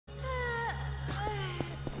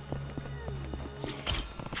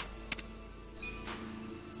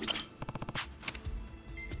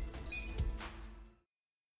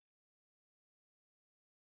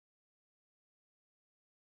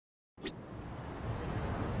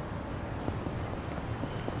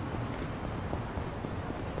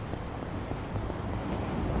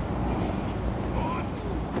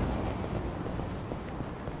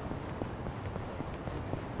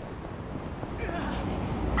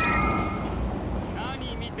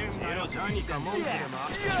You're going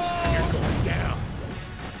down.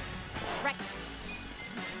 Right.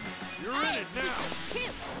 You're in it now. Two.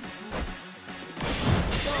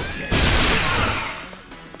 Okay.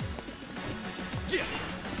 Yeah.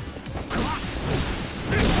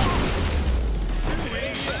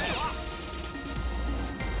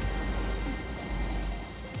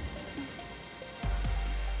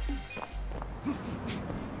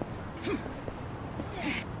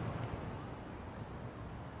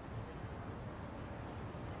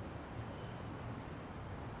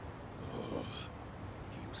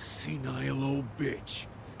 Senile old bitch.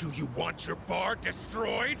 Do you want your bar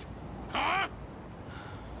destroyed? Huh?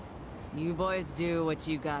 You boys do what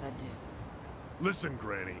you gotta do. Listen,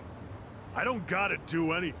 Granny. I don't gotta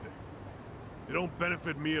do anything. It don't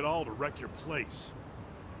benefit me at all to wreck your place.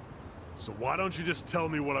 So why don't you just tell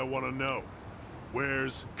me what I want to know?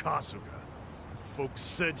 Where's Kasuga? Folks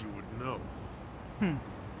said you would know.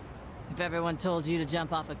 If everyone told you to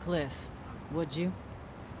jump off a cliff, would you?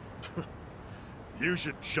 You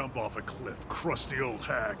should jump off a cliff, crusty old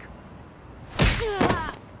hag.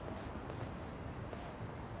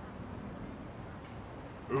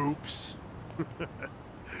 Oops.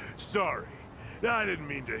 Sorry. I didn't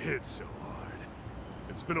mean to hit so hard.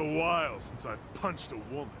 It's been a while since I punched a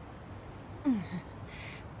woman.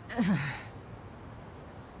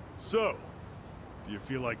 So, do you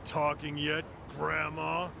feel like talking yet,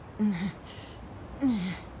 Grandma?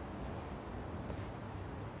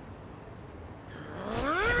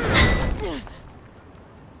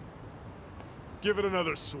 Give it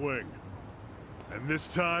another swing. And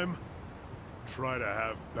this time, try to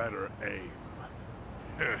have better aim.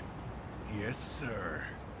 Yes, sir.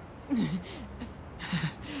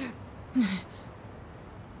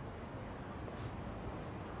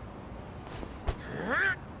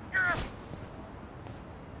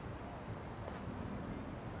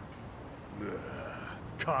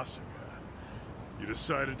 Kasuga, you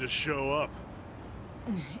decided to show up.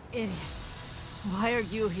 Idiot. Why are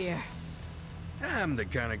you here? I'm the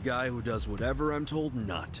kind of guy who does whatever I'm told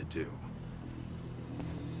not to do.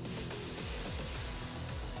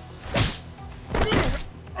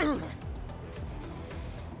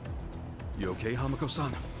 You okay,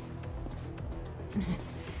 Hamako-san?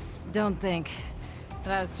 Don't think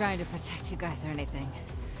that I was trying to protect you guys or anything.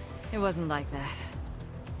 It wasn't like that.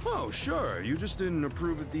 Oh, sure. You just didn't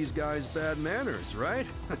approve of these guys' bad manners, right?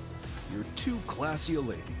 You're too classy a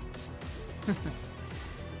lady.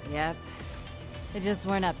 Yep. They just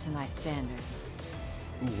weren't up to my standards.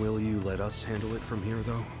 Will you let us handle it from here,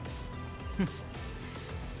 though?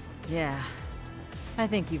 Yeah. I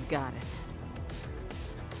think you've got it.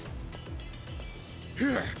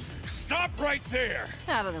 Here, stop right there!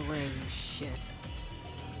 Out of the way, you shit.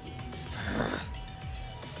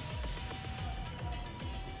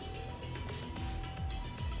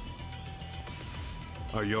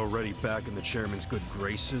 Are you already back in the chairman's good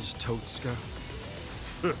graces, Totsuka?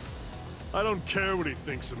 I don't care what he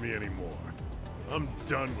thinks of me anymore. I'm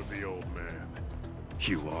done with the old man.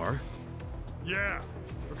 You are? Yeah,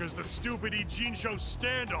 because the stupid Ijincho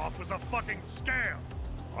standoff was a fucking scam.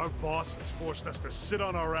 Our bosses forced us to sit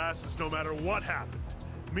on our asses no matter what happened.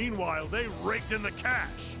 Meanwhile, they raked in the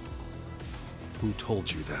cash. Who told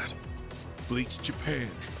you that? Bleach Japan.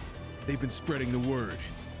 They've been spreading the word.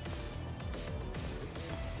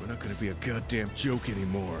 We're not gonna be a goddamn joke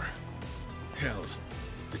anymore. Hell,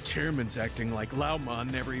 the chairman's acting like Laomon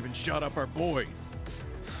never even shot up our boys.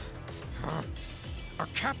 Our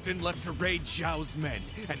captain left to raid Zhao's men,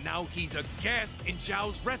 and now he's a guest in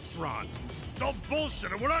Zhao's restaurant. It's all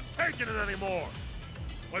bullshit and we're not taking it anymore.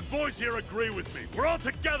 My boys here agree with me. We're all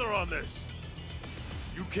together on this.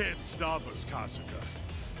 You can't stop us, Kasuga.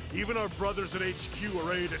 Even our brothers at HQ are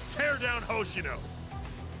ready to tear down Hoshino.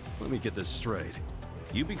 Let me get this straight.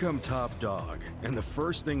 You become top dog, and the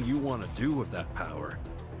first thing you want to do with that power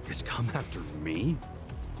is come after me?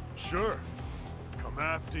 Sure. Come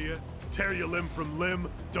after you, tear you limb from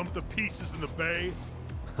limb, dump the pieces in the bay.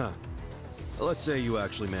 Huh. Let's say you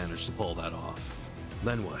actually managed to pull that off.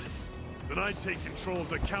 Then what? Then I'd take control of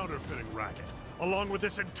the counterfeiting racket, along with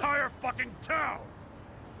this entire fucking town!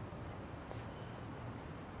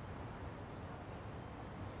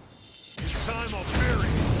 It's time I'll bury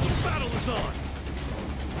it! The battle is on!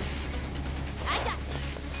 I got this.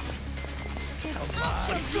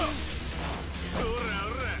 Let's go!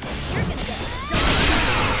 You're gonna get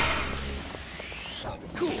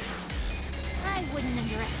Cool. I wouldn't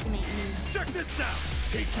underestimate me. Check this out.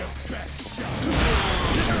 Take your best shot.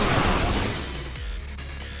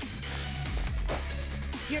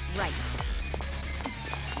 You're right.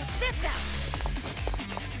 Check this out.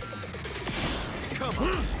 Come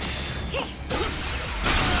on. Good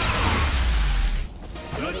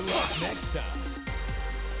luck next time.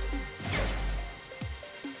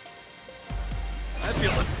 I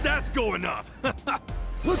feel the stats going up!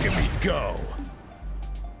 Look at me go.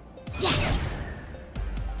 Yes!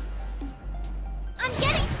 I'm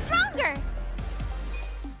getting stronger!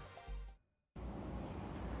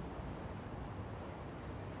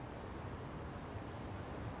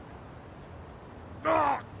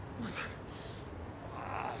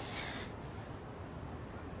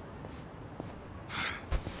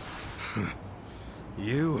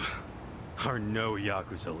 You are no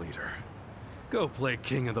Yakuza leader. Go play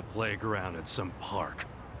king of the playground at some park.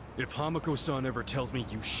 If Hamako-san ever tells me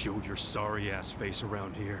you showed your sorry-ass face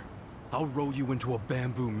around here, I'll roll you into a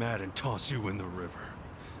bamboo mat and toss you in the river.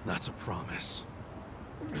 That's a promise.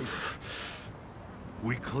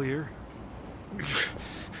 We clear?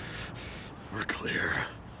 We're clear.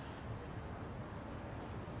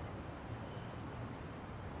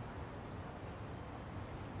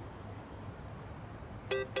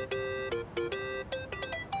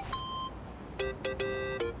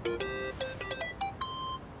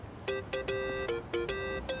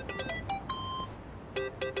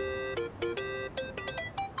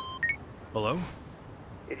 Hello?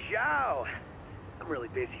 It's Zhao. I'm really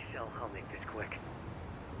busy, so I'll make this quick.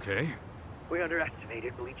 Okay. We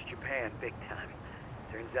underestimated Bleach Japan big time.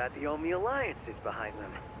 Turns out the Omi Alliance is behind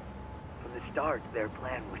them. From the start, their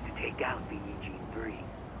plan was to take out the Eugene 3.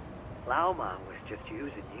 Laoma was just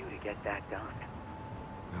using you to get that done.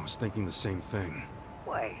 I was thinking the same thing.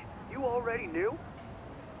 Wait, you already knew?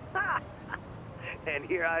 Ha! And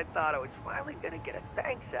here I thought I was finally gonna get a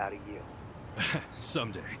thanks out of you.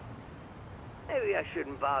 Someday. Maybe I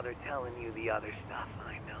shouldn't bother telling you the other stuff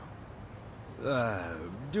I know.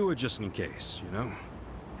 Do it just in case, you know?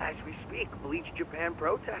 As we speak, Bleach Japan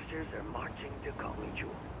protesters are marching to Komiju.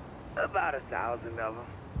 About 1,000 of them.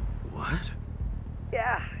 What?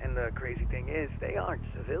 Yeah, and the crazy thing is, they aren't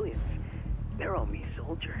civilians. They're Omi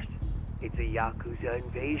soldiers. It's a Yakuza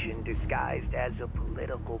invasion disguised as a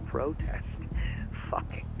political protest.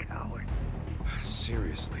 Fucking cowards.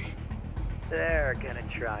 Seriously? They're gonna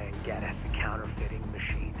try and get at the counterfeiting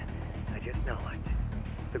machine. I just know it.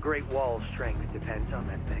 The Great Wall's strength depends on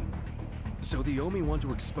that thing. So the Omi want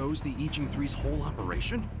to expose the Eugene 3's whole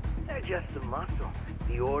operation? They're just the muscle.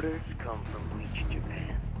 The orders come from Bleach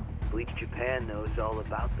Japan. Bleach Japan knows all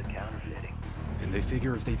about the counterfeiting. And they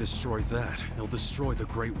figure if they destroy that, they'll destroy the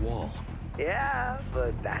Great Wall. Yeah,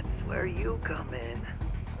 but that's where you come in.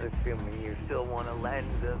 Assuming you still want to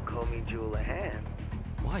lend the Komiju a hand.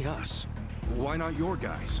 Why us? Why not your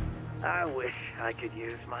guys? I wish I could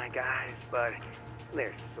use my guys, but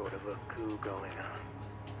there's sort of a coup going on.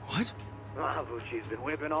 What? Mabuchi's been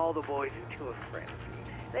whipping all the boys into a frenzy.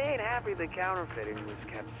 They ain't happy the counterfeiting was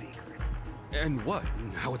kept secret. And what?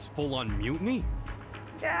 Now it's full-on mutiny?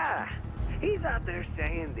 Yeah, he's out there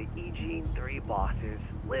saying the Eugene 3 bosses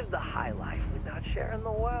live the high life without sharing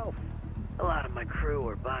the wealth. A lot of my crew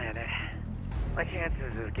are buying it. My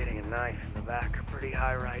chances of getting a knife in the back are pretty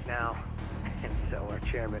high right now. And so are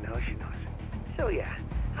Chairman Hoshino's. So yeah,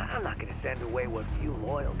 I'm not gonna send away what few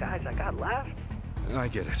loyal guys I got left. I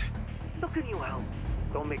get it. So can you help?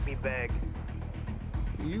 Don't make me beg.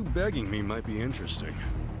 You begging me might be interesting.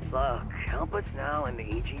 Look, help us now and the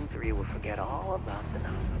Eugene 3 will forget all about the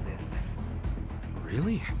Napa business.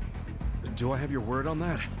 Really? Do I have your word on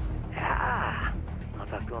that? Yeah, I'll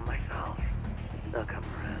talk to him myself. They'll come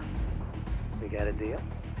around. We got a deal?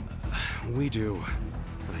 We do.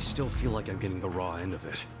 But I still feel like I'm getting the raw end of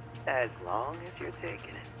it. As long as you're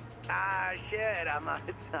taking it. Ah, shit, I'm out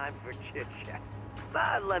of time for chit-chat.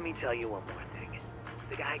 But let me tell you one more thing.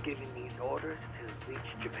 The guy giving these orders to Bleach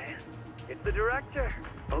Japan, it's the director,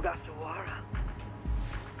 Ogasawara.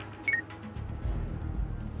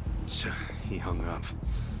 He hung up.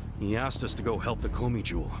 He asked us to go help the Komi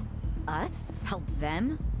Jewel. Us? Help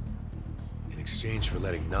them? In exchange for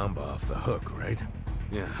letting Namba off the hook, right?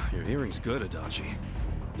 Yeah, your hearing's good, Adachi.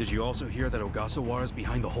 Did you also hear that Ogasawara's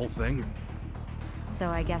behind the whole thing? So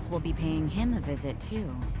I guess we'll be paying him a visit too.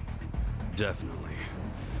 Definitely.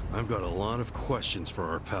 I've got a lot of questions for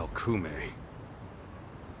our pal Kume.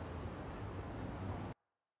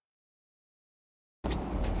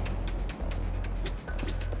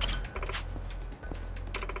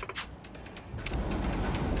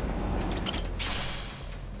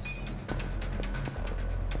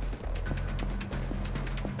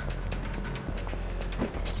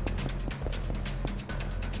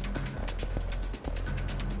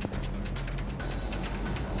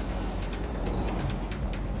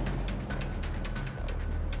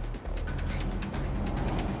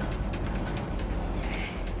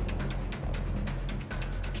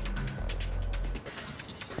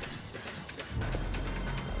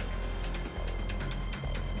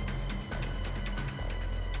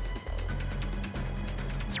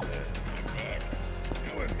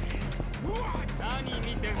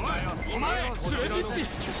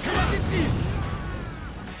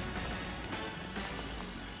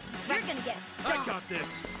 You're gonna get I stomped. got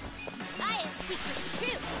this. I have secrets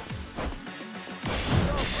too.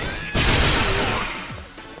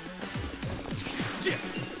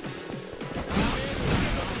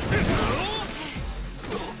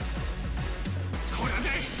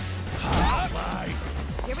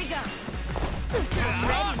 Here we go. I'm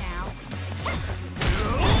ready now.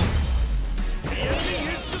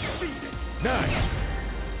 Nice.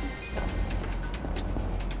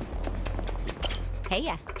 Hey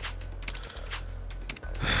ya.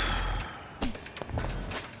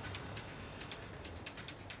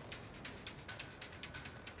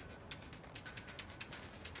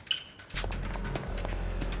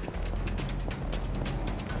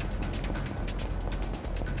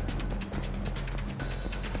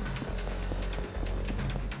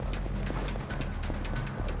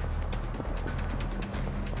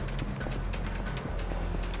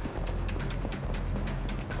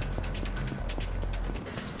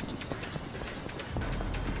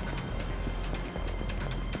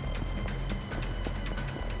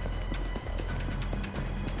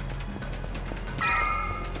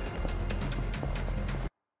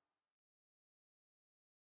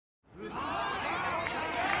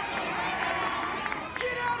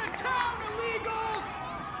 Get out of town, illegals!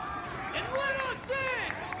 And let us in!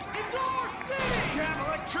 It's our city! Damn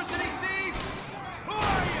electricity thieves! Who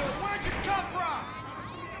are you? Where'd you come from?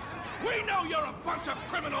 We know you're a bunch of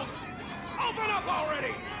criminals! Open up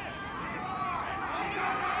already!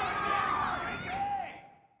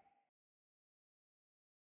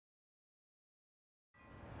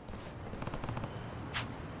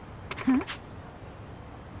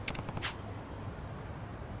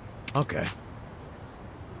 Okay.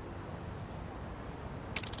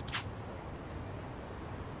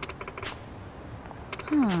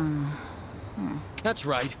 That's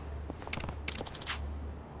right.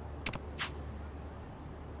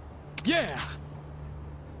 Yeah!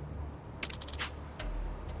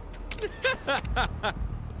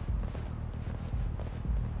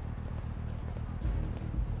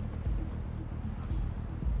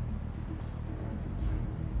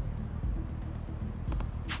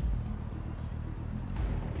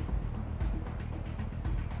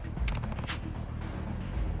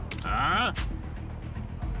 Huh?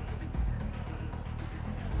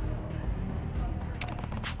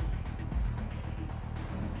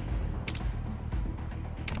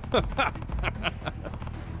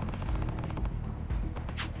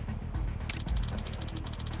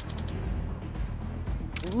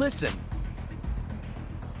 Listen.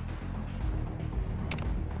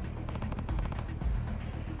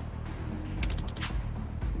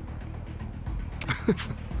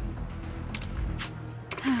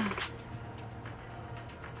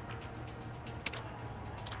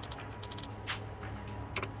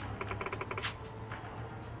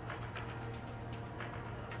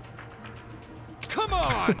 Come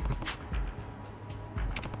on!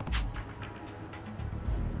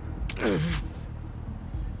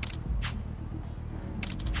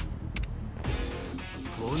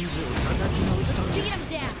 Beat him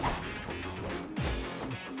down.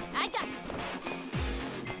 I got this.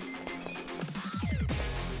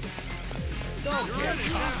 I'll show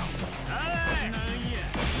you.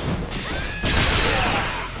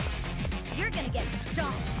 You're gonna get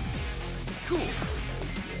stomped. Cool.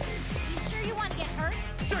 You sure you want to get hurt?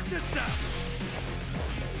 Check this out!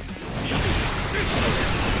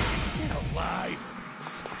 Get alive!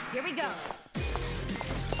 Here we go.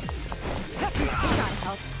 Gotta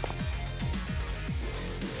help.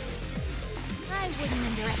 I wouldn't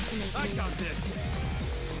underestimate I you. got this!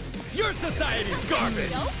 Your society's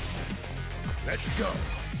garbage! Nope. Let's go!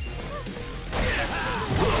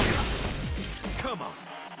 Come on.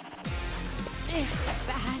 This is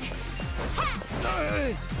bad. Ha!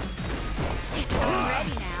 I'm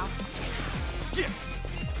ready now.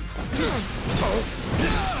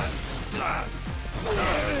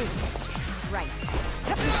 Right.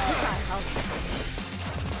 Gotta help.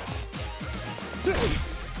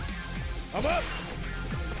 I'm up!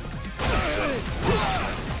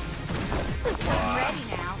 I'm ready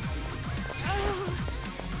now.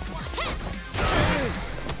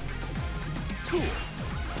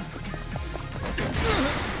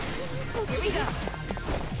 Here we go.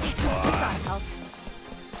 Gotta help.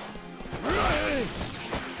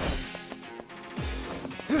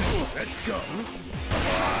 Let's go!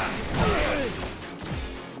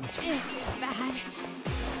 This is bad.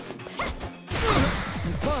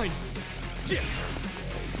 I'm fine.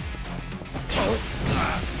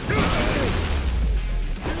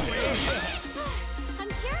 I'm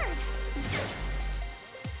cured.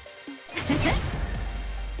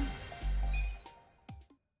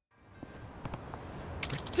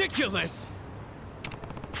 ridiculous!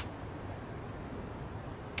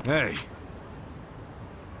 Hey.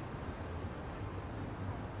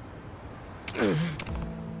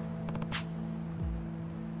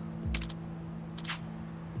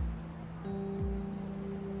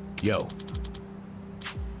 Yo.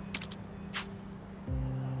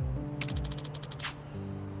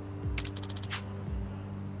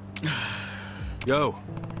 Yo.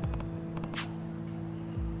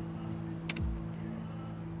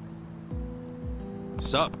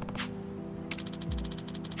 Sup?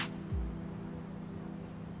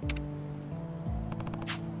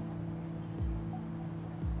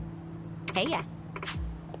 Hey, ya.